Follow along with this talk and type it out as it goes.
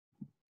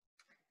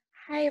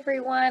Hi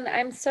everyone,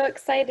 I'm so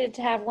excited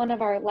to have one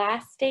of our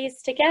last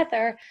days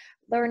together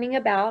learning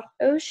about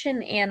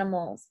ocean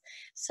animals.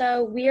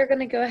 So we are going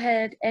to go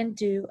ahead and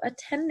do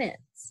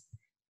attendance.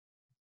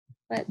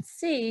 Let's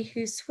see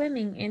who's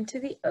swimming into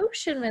the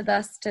ocean with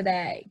us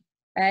today.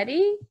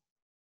 Ready?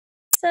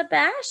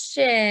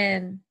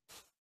 Sebastian,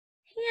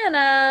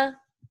 Hannah,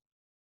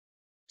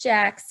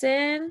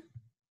 Jackson,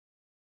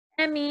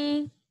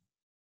 Emmy,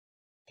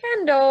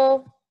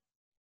 Kendall,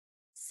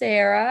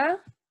 Sarah,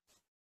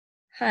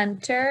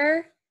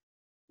 Hunter,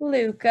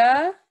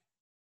 Luca,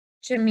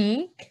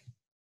 Jameek,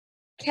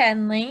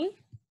 Kenley,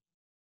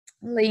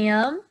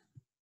 Liam,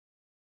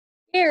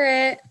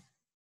 Garrett,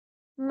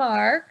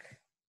 Mark,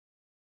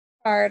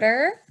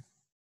 Carter,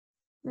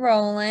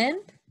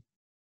 Roland,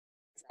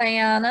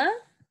 Diana,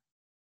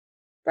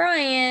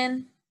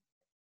 Brian,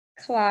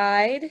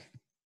 Clyde,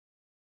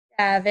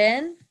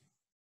 Gavin,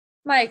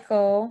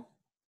 Michael,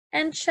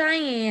 and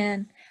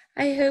Cheyenne.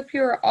 I hope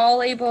you are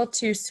all able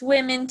to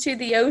swim into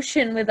the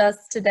ocean with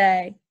us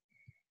today.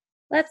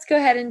 Let's go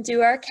ahead and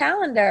do our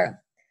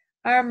calendar.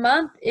 Our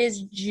month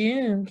is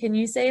June. Can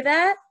you say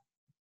that?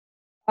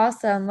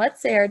 Awesome.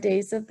 Let's say our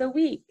days of the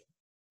week.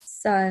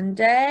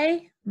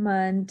 Sunday,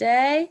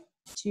 Monday,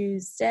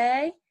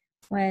 Tuesday,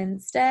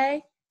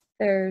 Wednesday,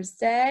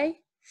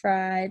 Thursday,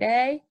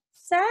 Friday,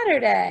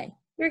 Saturday.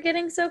 You're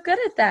getting so good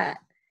at that.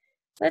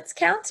 Let's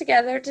count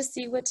together to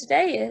see what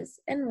today is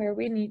and where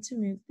we need to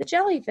move the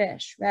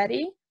jellyfish.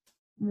 Ready?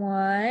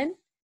 1,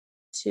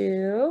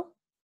 2,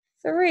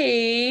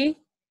 3.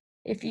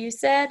 If you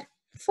said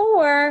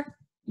 4,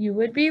 you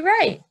would be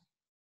right.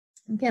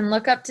 You can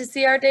look up to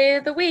see our day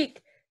of the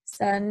week.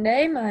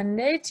 Sunday,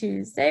 Monday,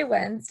 Tuesday,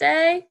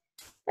 Wednesday,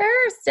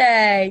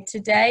 Thursday.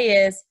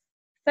 Today is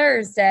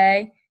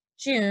Thursday,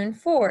 June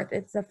 4th.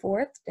 It's the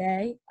 4th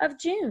day of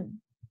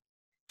June.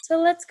 So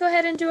let's go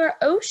ahead and do our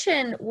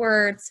ocean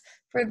words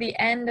for the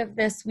end of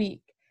this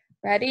week.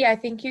 Ready? I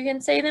think you can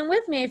say them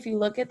with me if you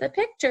look at the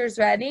pictures.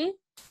 Ready?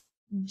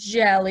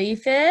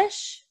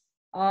 Jellyfish.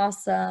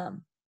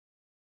 Awesome.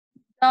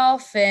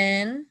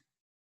 Dolphin.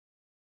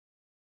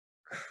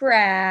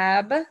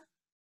 Crab.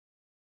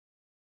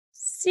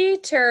 Sea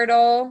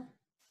turtle.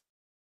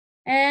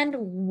 And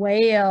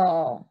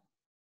whale.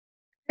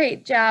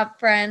 Great job,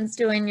 friends,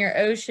 doing your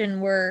ocean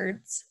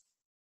words.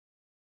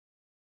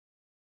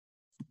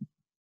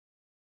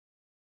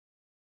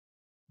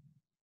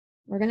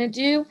 We're going to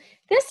do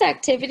this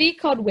activity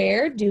called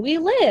Where Do We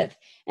Live?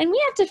 And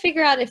we have to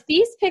figure out if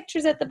these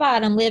pictures at the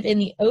bottom live in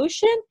the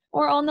ocean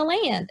or on the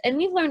land. And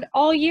we've learned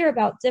all year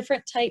about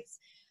different types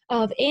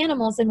of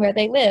animals and where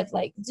they live,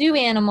 like zoo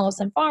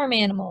animals and farm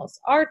animals,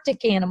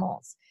 Arctic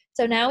animals.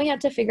 So now we have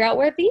to figure out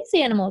where these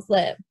animals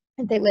live.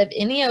 If they live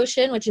in the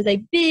ocean, which is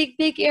a big,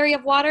 big area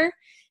of water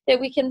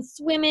that we can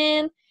swim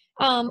in,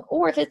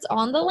 or if it's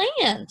on the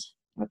land.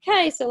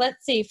 Okay, so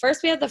let's see.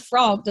 First, we have the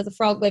frog. Does the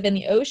frog live in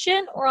the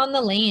ocean or on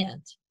the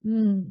land?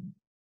 In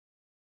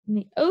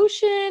the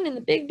ocean, in the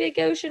big, big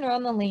ocean, or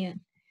on the land?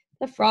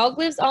 The frog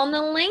lives on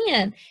the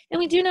land. And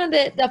we do know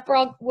that the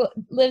frog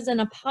lives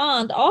in a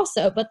pond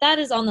also, but that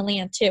is on the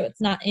land too.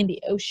 It's not in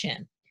the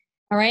ocean.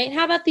 All right,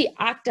 how about the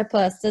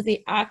octopus? Does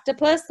the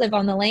octopus live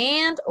on the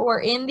land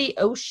or in the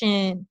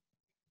ocean?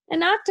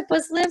 An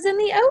octopus lives in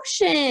the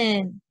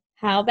ocean.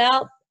 How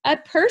about a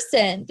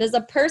person? Does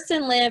a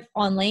person live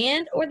on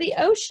land or the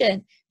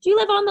ocean? Do you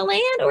live on the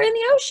land or in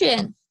the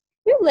ocean?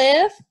 You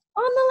live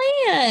on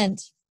the land.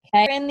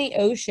 Okay, in the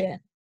ocean.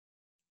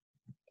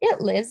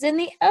 It lives in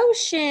the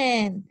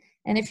ocean.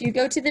 And if you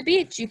go to the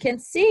beach, you can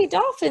see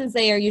dolphins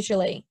there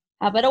usually.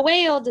 How about a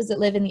whale? Does it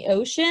live in the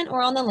ocean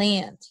or on the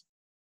land?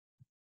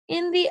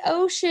 In the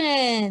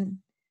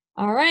ocean.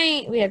 All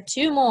right, we have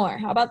 2 more.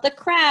 How about the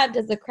crab?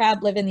 Does the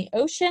crab live in the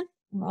ocean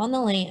or on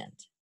the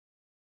land?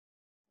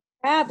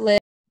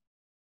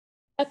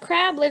 A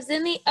crab lives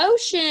in the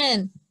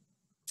ocean.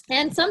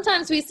 And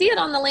sometimes we see it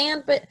on the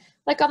land, but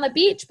like on the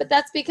beach, but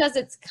that's because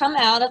it's come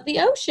out of the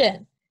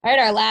ocean. All right,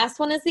 our last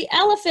one is the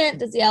elephant.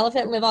 Does the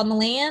elephant live on the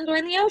land or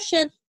in the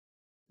ocean?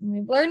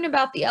 We've learned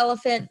about the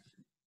elephant.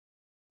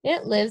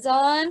 It lives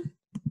on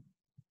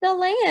the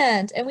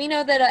land. And we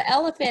know that an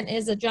elephant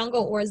is a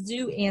jungle or a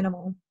zoo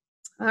animal.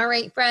 All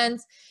right,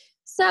 friends.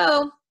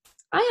 So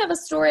I have a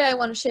story I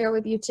want to share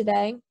with you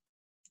today.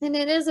 And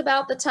it is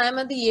about the time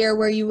of the year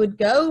where you would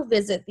go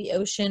visit the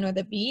ocean or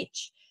the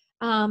beach.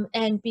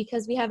 And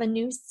because we have a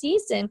new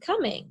season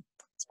coming.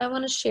 So I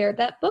want to share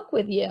that book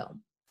with you.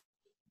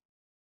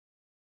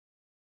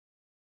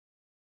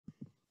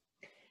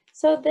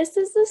 So this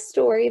is the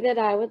story that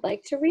I would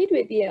like to read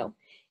with you.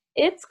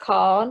 It's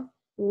called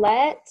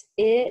Let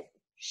It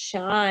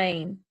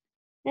Shine.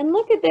 And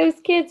look at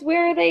those kids.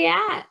 Where are they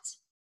at?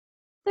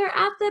 They're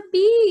at the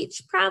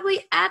beach,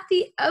 probably at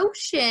the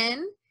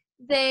ocean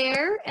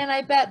there. And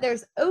I bet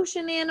there's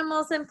ocean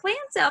animals and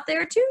plants out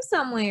there too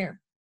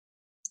somewhere.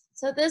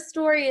 So this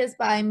story is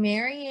by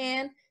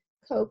Marianne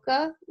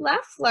Coca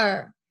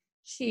Leffler.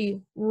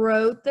 She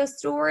wrote the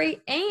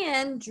story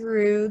and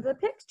drew the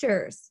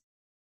pictures.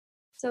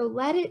 So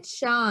let it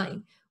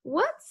shine.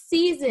 What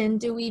season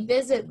do we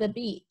visit the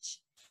beach?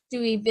 Do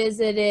we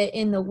visit it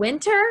in the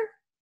winter?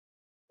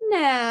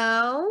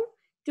 No.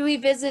 Do we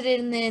visit it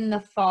in the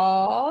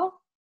fall?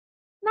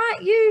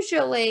 Not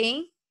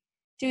usually.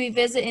 Do we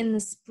visit in the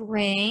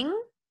spring,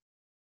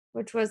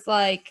 which was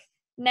like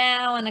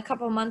now and a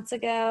couple months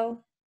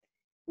ago?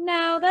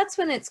 No, that's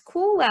when it's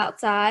cool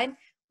outside.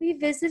 We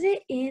visit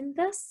it in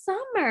the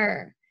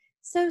summer.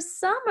 So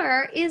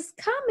summer is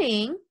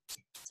coming.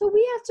 So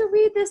we have to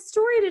read this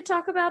story to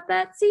talk about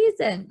that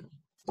season.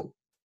 All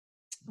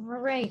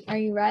right, are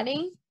you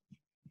ready?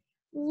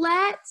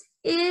 Let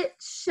it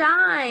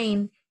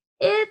shine.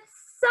 It's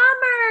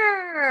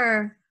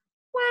summer.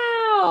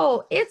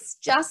 Wow, it's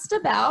just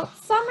about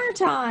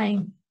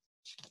summertime.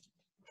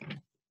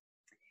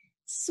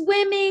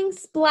 Swimming,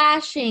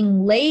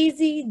 splashing,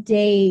 lazy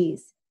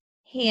days.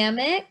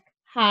 Hammock,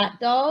 hot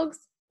dogs,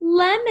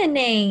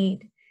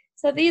 lemonade.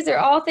 So these are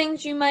all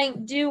things you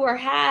might do or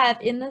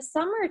have in the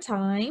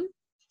summertime.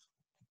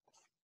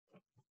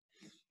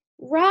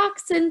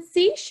 Rocks and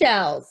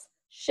seashells,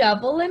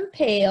 shovel and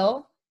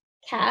pail,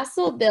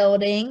 castle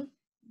building,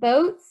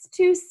 boats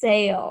to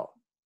sail.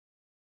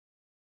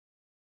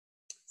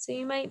 So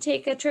you might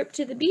take a trip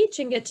to the beach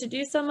and get to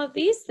do some of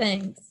these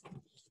things.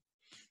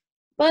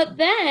 But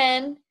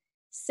then,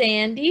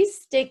 sandy,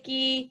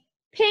 sticky,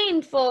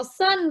 painful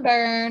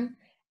sunburn,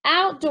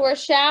 outdoor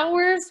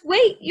showers,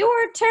 wait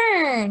your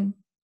turn.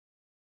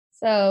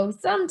 So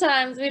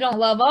sometimes we don't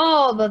love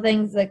all the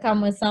things that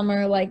come with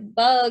summer, like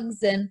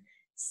bugs and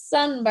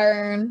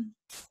sunburn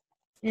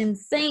and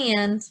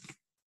sand.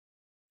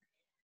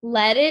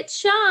 Let it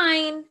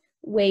shine,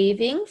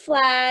 waving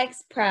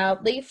flags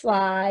proudly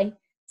fly,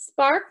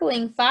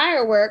 sparkling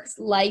fireworks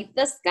light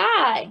the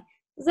sky.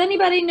 Does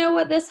anybody know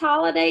what this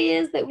holiday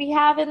is that we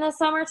have in the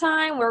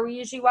summertime where we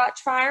usually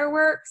watch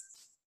fireworks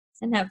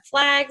and have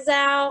flags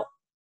out?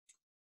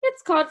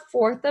 It's called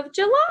 4th of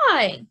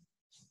July.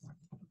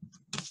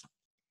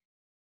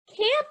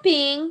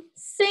 Camping,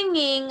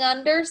 singing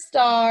under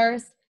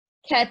stars,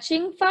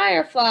 catching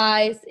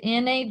fireflies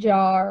in a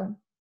jar.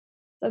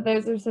 So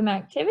those are some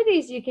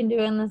activities you can do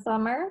in the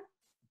summer.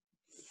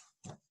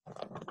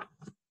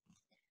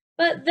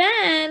 But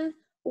then,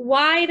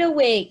 wide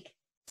awake,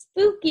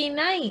 spooky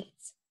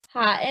nights,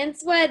 hot and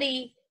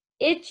sweaty,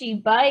 itchy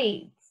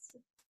bites.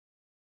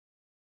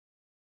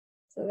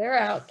 So they're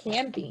out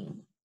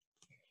camping.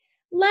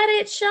 Let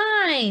it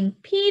shine,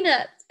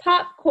 peanuts,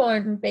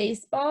 popcorn,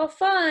 baseball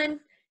fun,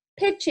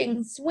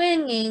 pitching,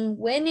 swinging,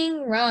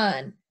 winning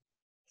run.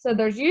 So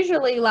there's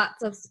usually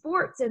lots of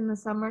sports in the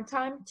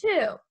summertime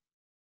too.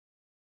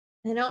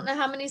 I don't know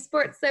how many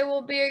sports there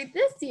will be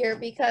this year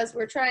because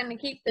we're trying to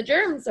keep the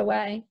germs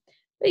away.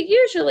 But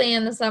usually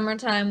in the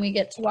summertime we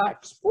get to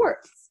watch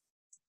sports.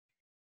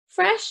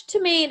 Fresh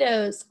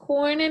tomatoes,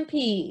 corn and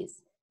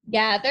peas,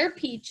 gather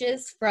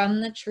peaches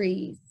from the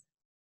trees.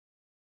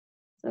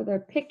 So they're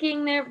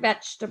picking their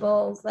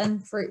vegetables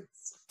and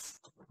fruits.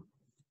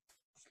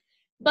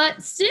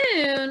 But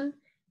soon,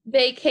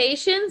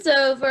 vacation's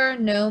over,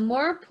 no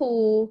more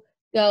pool,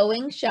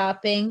 going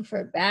shopping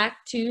for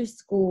back to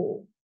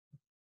school.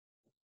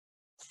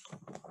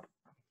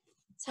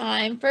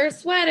 Time for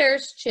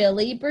sweaters,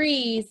 chilly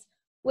breeze,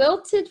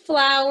 wilted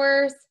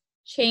flowers,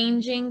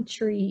 changing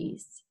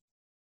trees.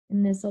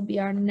 And this will be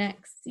our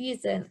next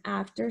season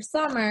after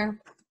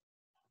summer.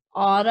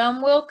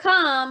 Autumn will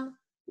come,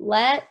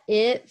 let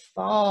it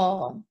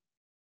fall.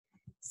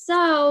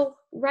 So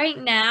right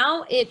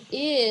now it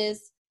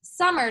is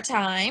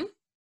summertime.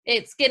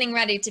 It's getting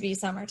ready to be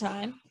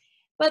summertime.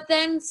 But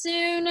then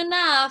soon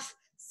enough,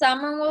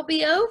 summer will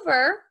be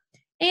over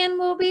and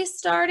we'll be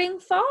starting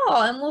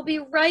fall and we'll be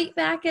right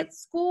back at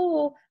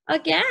school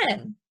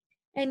again.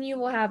 And you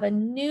will have a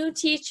new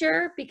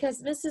teacher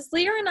because Mrs.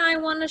 Lear and I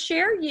want to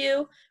share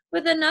you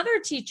with another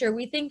teacher.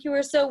 We think you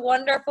are so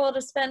wonderful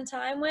to spend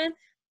time with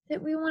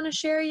that we want to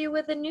share you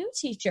with a new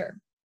teacher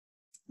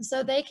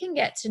so they can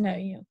get to know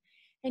you.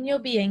 And you'll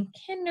be in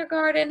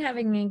kindergarten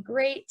having a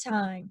great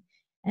time.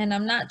 And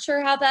I'm not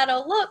sure how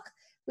that'll look.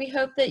 We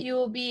hope that you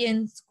will be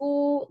in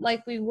school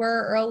like we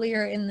were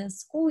earlier in the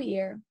school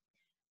year.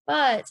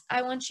 But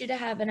I want you to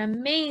have an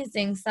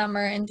amazing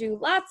summer and do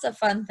lots of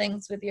fun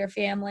things with your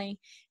family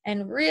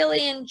and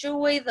really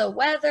enjoy the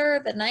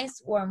weather, the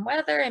nice warm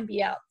weather, and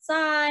be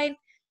outside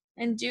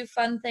and do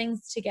fun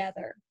things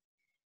together.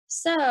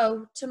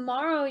 So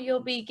tomorrow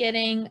you'll be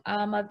getting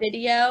a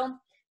video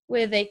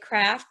with a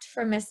craft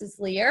from Mrs.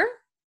 Lear.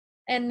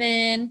 And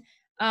then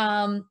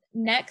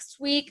next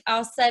week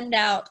I'll send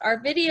out,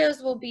 our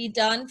videos will be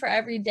done for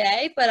every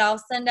day, but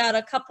I'll send out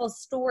a couple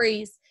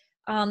stories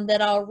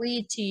that I'll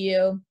read to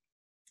you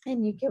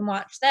and you can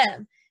watch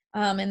them.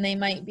 And they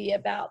might be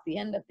about the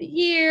end of the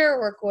year,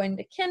 or going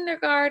to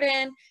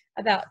kindergarten,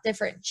 about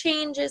different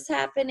changes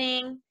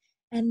happening.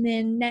 And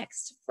then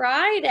next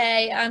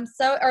Thursday,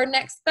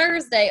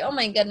 oh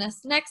my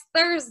goodness, next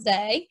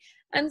Thursday,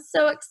 I'm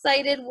so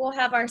excited. We'll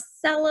have our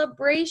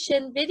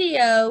celebration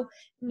video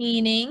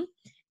meeting,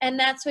 and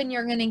that's when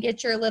you're going to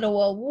get your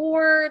little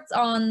awards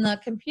on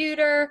the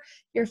computer.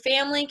 Your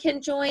family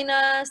can join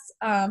us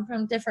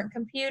from different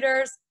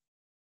computers.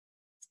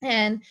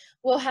 And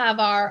we'll have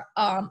our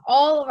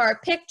all of our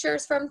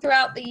pictures from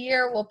throughout the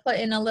year. We'll put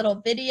in a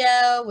little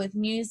video with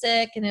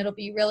music, and it'll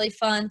be really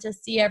fun to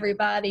see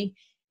everybody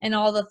and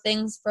all the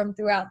things from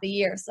throughout the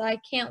year. So I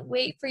can't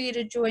wait for you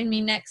to join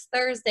me next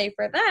Thursday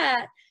for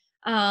that.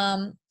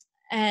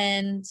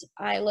 And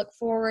I look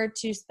forward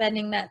to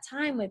spending that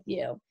time with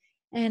you.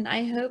 And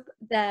I hope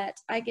that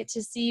I get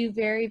to see you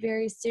very,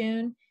 very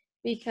soon,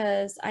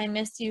 because I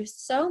miss you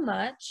so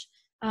much.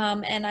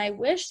 And I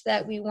wish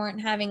that we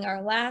weren't having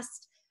our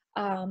last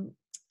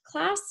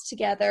class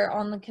together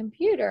on the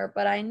computer,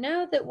 but I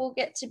know that we'll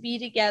get to be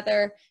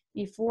together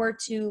before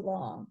too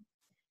long.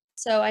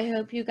 So I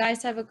hope you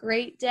guys have a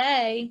great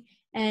day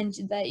and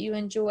that you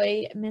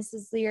enjoy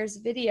Mrs. Lear's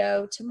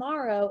video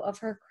tomorrow of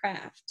her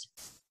craft.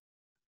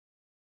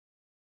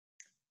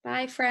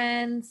 Bye,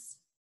 friends.